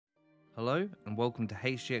Hello and welcome to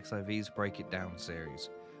FFXIV's Break It Down series,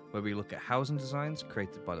 where we look at housing designs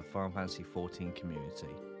created by the Final Fantasy XIV community.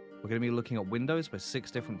 We're going to be looking at windows by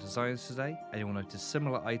 6 different designs today, and you'll notice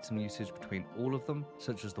similar item usage between all of them,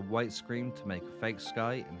 such as the white screen to make a fake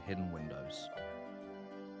sky and hidden windows.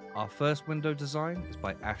 Our first window design is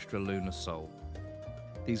by Astra Luna Sol.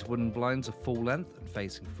 These wooden blinds are full length and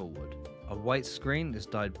facing forward. A white screen is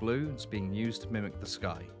dyed blue and is being used to mimic the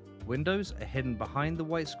sky. Windows are hidden behind the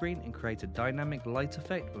white screen and create a dynamic light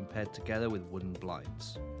effect when paired together with wooden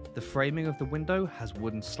blinds. The framing of the window has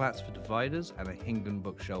wooden slats for dividers and a Hingan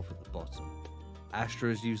bookshelf at the bottom. Astra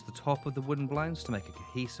has used the top of the wooden blinds to make a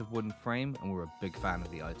cohesive wooden frame, and we're a big fan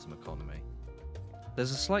of the item economy.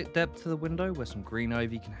 There's a slight depth to the window where some green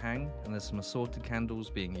ivy can hang, and there's some assorted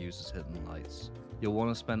candles being used as hidden lights. You'll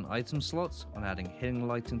want to spend item slots on adding hidden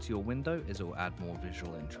light into your window, as it will add more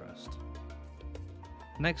visual interest.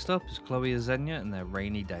 Next up is Chloe and Ezenia and their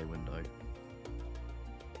rainy day window.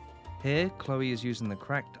 Here, Chloe is using the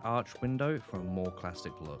cracked arch window for a more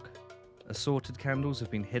classic look. Assorted candles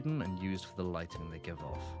have been hidden and used for the lighting they give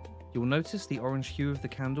off. You'll notice the orange hue of the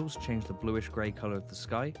candles change the bluish grey colour of the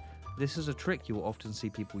sky. This is a trick you will often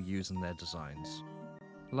see people use in their designs.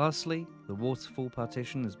 Lastly, the waterfall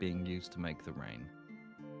partition is being used to make the rain.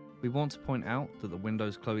 We want to point out that the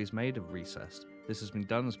windows Chloe's made have recessed. This has been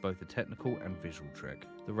done as both a technical and visual trick.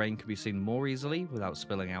 The rain can be seen more easily without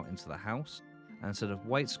spilling out into the house, and instead of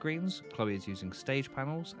white screens, Chloe is using stage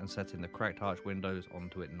panels and setting the cracked arch windows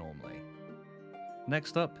onto it normally.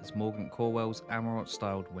 Next up is Morgant Corwell's Amarot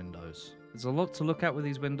styled windows. There's a lot to look at with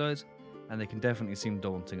these windows, and they can definitely seem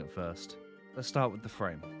daunting at first. Let's start with the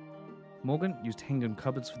frame. Morgant used Hingan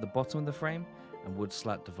cupboards for the bottom of the frame and wood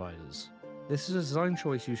slat dividers. This is a design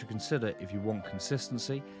choice you should consider if you want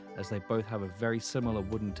consistency, as they both have a very similar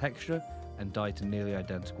wooden texture and dye to nearly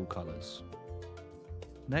identical colours.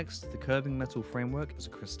 Next, the curving metal framework is a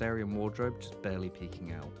Crystarian wardrobe just barely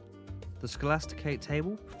peeking out. The Scholasticate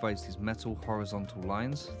table provides these metal horizontal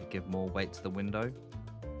lines that give more weight to the window.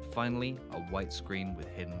 Finally, a white screen with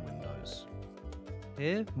hidden windows.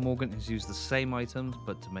 Here, Morgant has used the same items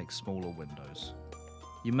but to make smaller windows.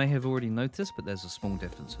 You may have already noticed, but there's a small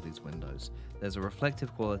difference with these windows. There's a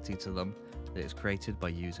reflective quality to them that is created by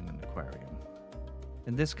using an aquarium.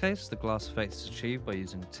 In this case, the glass effect is achieved by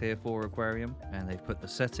using a tier 4 aquarium, and they've put the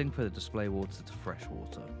setting for the display water to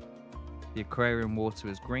freshwater. The aquarium water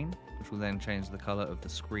is green, which will then change the colour of the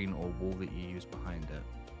screen or wall that you use behind it.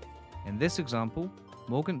 In this example,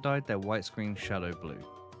 Morgant dyed their white screen shadow blue.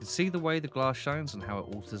 You can see the way the glass shines and how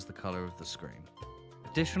it alters the colour of the screen.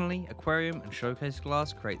 Additionally, aquarium and showcase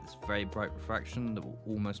glass create this very bright refraction that will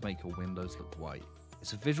almost make your windows look white.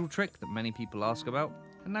 It's a visual trick that many people ask about,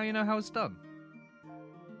 and now you know how it's done.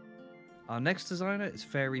 Our next designer is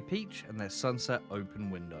Faerie Peach and their sunset open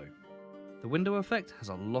window. The window effect has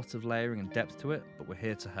a lot of layering and depth to it, but we're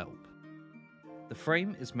here to help. The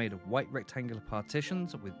frame is made of white rectangular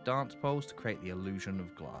partitions with dance poles to create the illusion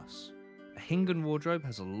of glass. A Hingan wardrobe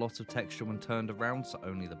has a lot of texture when turned around, so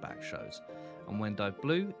only the back shows, and when dyed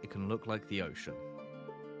blue, it can look like the ocean.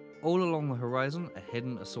 All along the horizon are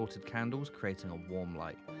hidden assorted candles creating a warm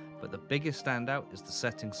light, but the biggest standout is the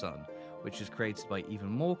setting sun, which is created by even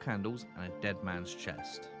more candles and a dead man's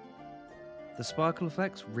chest. The sparkle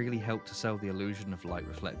effects really help to sell the illusion of light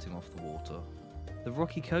reflecting off the water. The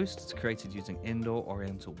rocky coast is created using indoor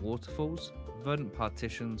oriental waterfalls, verdant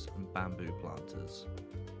partitions, and bamboo planters.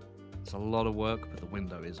 It's a lot of work, but the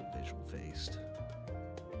window is a visual feast.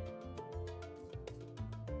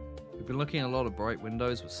 We've been looking at a lot of bright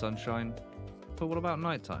windows with sunshine, but what about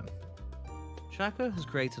nighttime? Chaka has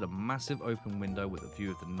created a massive open window with a view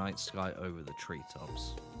of the night sky over the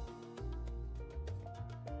treetops.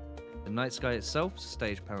 The night sky itself is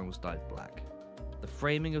stage panels dyed black. The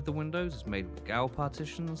framing of the windows is made with gal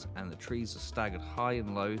partitions, and the trees are staggered high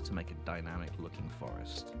and low to make a dynamic looking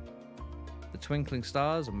forest. The twinkling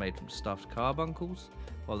stars are made from stuffed carbuncles,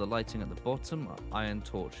 while the lighting at the bottom are iron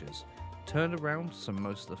torches, turned around so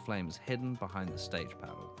most of the flame is hidden behind the stage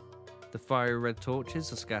panel. The fiery red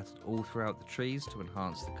torches are scattered all throughout the trees to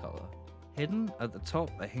enhance the colour. Hidden at the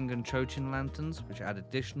top are Hingan Chochin lanterns, which add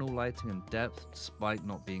additional lighting and depth despite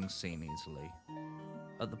not being seen easily.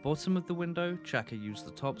 At the bottom of the window, Chaka used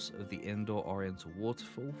the tops of the indoor oriental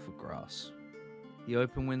waterfall for grass. The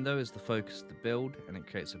open window is the focus of the build, and it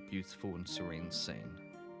creates a beautiful and serene scene.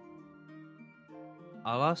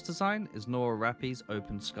 Our last design is Nora Rappy's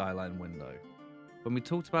open skyline window. When we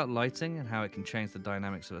talked about lighting and how it can change the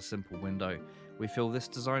dynamics of a simple window, we feel this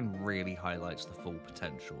design really highlights the full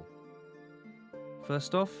potential.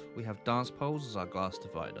 First off, we have dance poles as our glass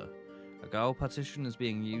divider. A guile partition is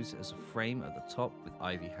being used as a frame at the top with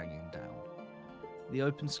ivy hanging down. The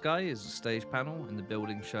open sky is a stage panel, and the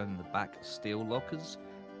building shown in the back are steel lockers,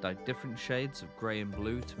 dyed different shades of grey and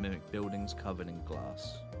blue to mimic buildings covered in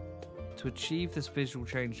glass. To achieve this visual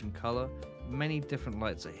change in colour, many different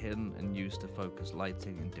lights are hidden and used to focus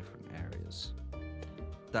lighting in different areas.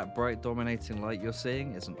 That bright dominating light you're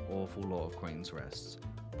seeing is an awful lot of Queen's Rest.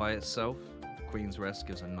 By itself, the Queen's Rest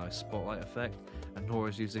gives a nice spotlight effect, and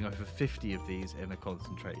Nora's using over 50 of these in a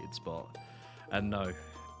concentrated spot. And no,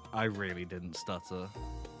 I really didn't stutter.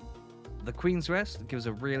 The Queen's Rest gives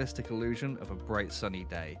a realistic illusion of a bright sunny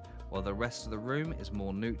day, while the rest of the room is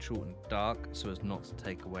more neutral and dark so as not to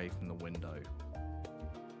take away from the window.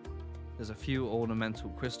 There's a few ornamental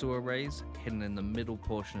crystal arrays hidden in the middle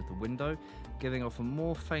portion of the window, giving off a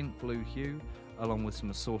more faint blue hue, along with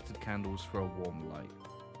some assorted candles for a warm light.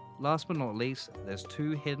 Last but not least, there's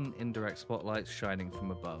two hidden indirect spotlights shining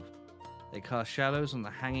from above. They cast shadows on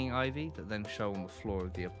the hanging ivy that then show on the floor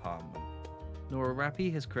of the apartment. Nora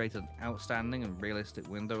Rappy has created an outstanding and realistic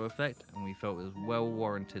window effect, and we felt it was well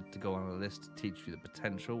warranted to go on a list to teach you the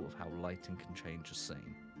potential of how lighting can change a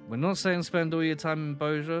scene. We're not saying spend all your time in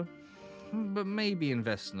Boja, but maybe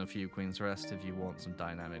invest in a few Queen's Rest if you want some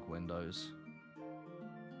dynamic windows.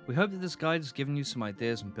 We hope that this guide has given you some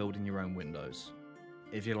ideas on building your own windows.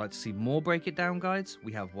 If you'd like to see more break it down guides,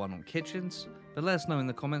 we have one on kitchens, but let us know in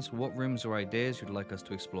the comments what rooms or ideas you'd like us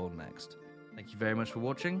to explore next. Thank you very much for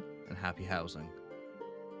watching, and happy housing.